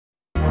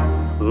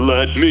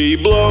Let me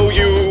blow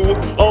you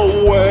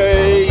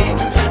away.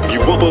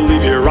 You won't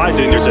believe your eyes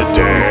in here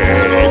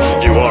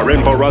today. You are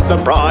in for a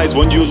surprise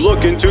when you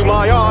look into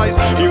my eyes.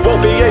 You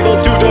won't be able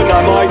to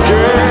deny my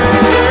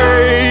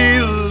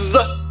gaze.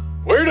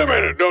 Wait a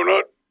minute,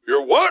 Donut.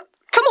 You're what?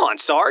 Come on,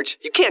 Sarge.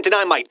 You can't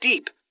deny my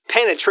deep,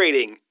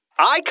 penetrating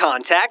eye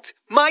contact,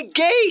 my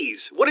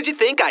gaze. What did you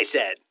think I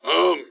said?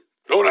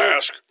 Don't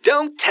ask.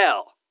 Don't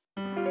tell.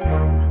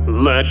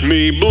 Let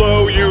me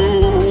blow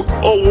you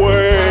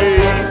away.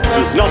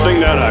 There's nothing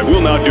that I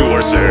will not do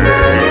or say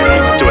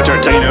to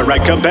entertain a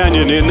right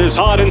companion in this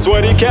hot and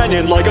sweaty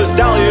canyon. Like a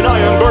stallion, I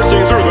am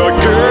bursting through the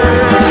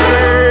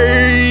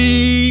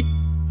gate.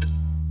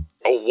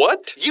 A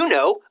what? You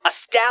know, a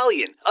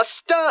stallion, a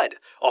stud,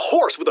 a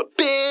horse with a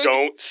big...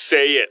 Don't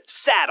say it.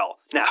 ...saddle.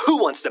 Now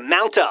who wants to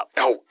mount up?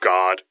 Oh,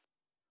 God.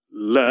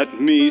 Let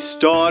me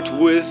start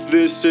with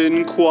this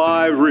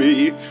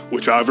inquiry,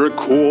 which I've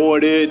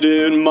recorded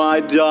in my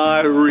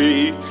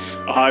diary.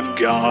 I've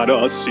got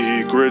a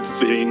secret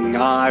thing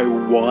I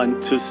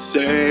want to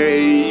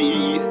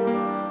say.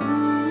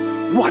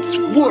 What's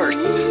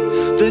worse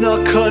than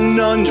a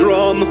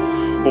conundrum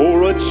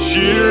or a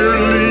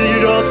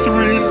cheerleader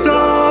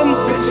threesome?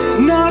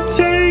 Not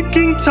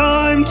taking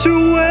time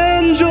to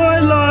enjoy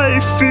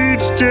life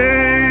each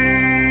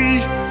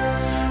day.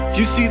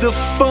 You see, the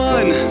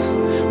fun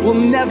will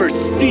never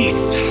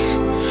cease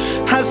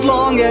as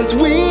long as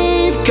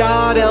we've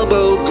got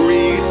elbow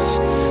grease.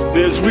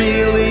 There's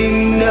really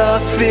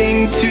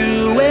nothing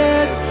to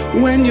it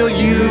when you're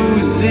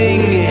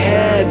using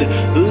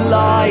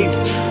headlight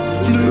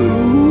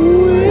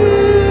fluid.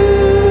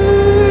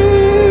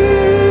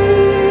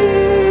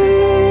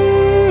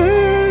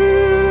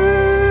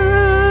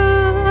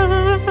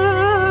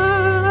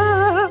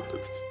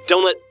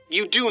 Donut,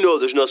 you do know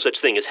there's no such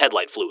thing as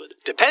headlight fluid.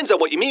 Depends on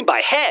what you mean by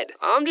head.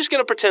 I'm just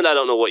gonna pretend I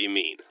don't know what you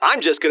mean.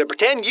 I'm just gonna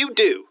pretend you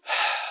do.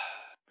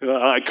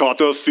 I caught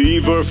the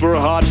fever for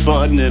hot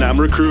fun and I'm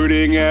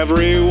recruiting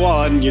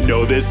everyone. You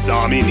know this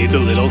zombie needs a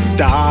little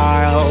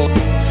style.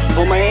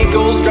 Hold my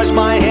ankles, stretch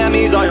my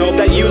hammies. I hope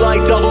that you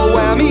like double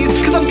whammies,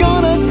 cause I'm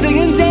gonna sing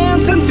and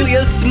dance until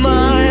you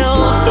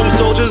smile. Some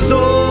soldiers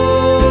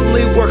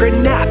only work a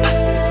nap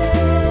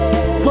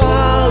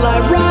while I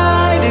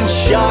ride in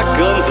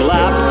shotgun's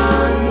lap.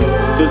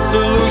 The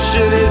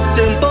solution is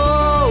simple,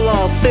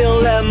 I'll fill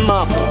them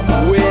up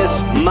with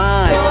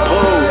my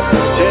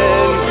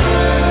potential.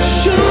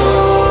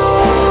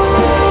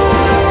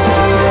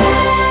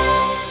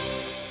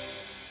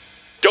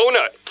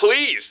 Donut,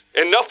 please.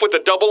 Enough with the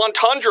double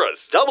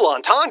entendres. Double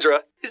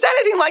entendre? Is that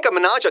anything like a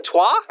menage a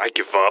trois? I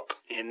give up.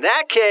 In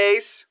that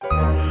case...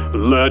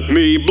 Let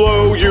me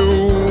blow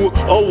you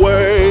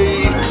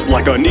away.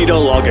 Like a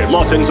needle, I'll get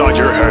lost inside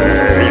your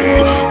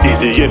hay.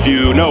 Easy if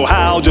you know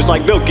how, just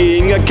like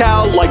milking a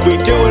cow, like we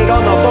do it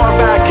on the farm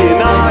back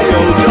in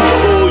Iowa.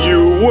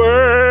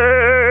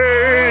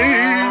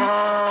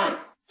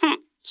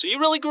 So you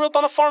really grew up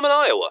on a farm in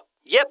Iowa?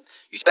 Yep,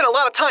 you spend a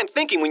lot of time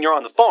thinking when you're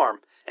on the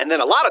farm, and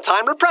then a lot of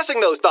time repressing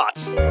those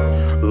thoughts.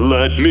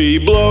 Let me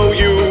blow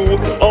you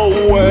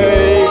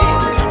away.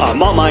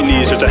 I'm on my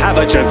knees just to have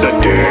a chance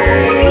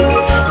today.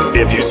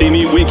 If you see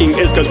me winking,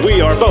 it's cause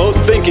we are both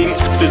thinking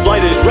this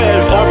lightest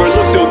red armor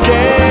looks so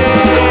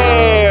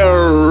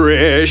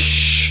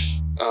garish.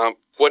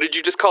 What did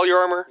you just call your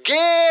armor?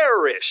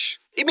 Garish.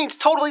 It means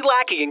totally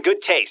lacking in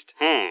good taste.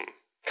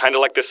 Kinda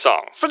like this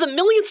song. For the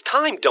millionth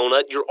time,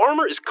 Donut, your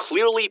armor is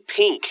clearly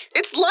pink.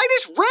 It's light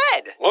as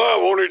red.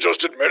 Well, won't he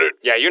just admit it?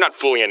 Yeah, you're not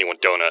fooling anyone,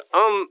 Donut.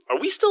 Are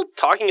we still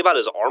talking about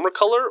his armor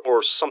color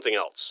or something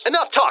else?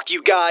 Enough talk,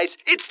 you guys.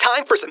 It's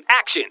time for some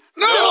action.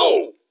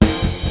 No!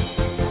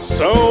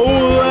 So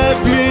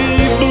let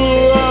me blow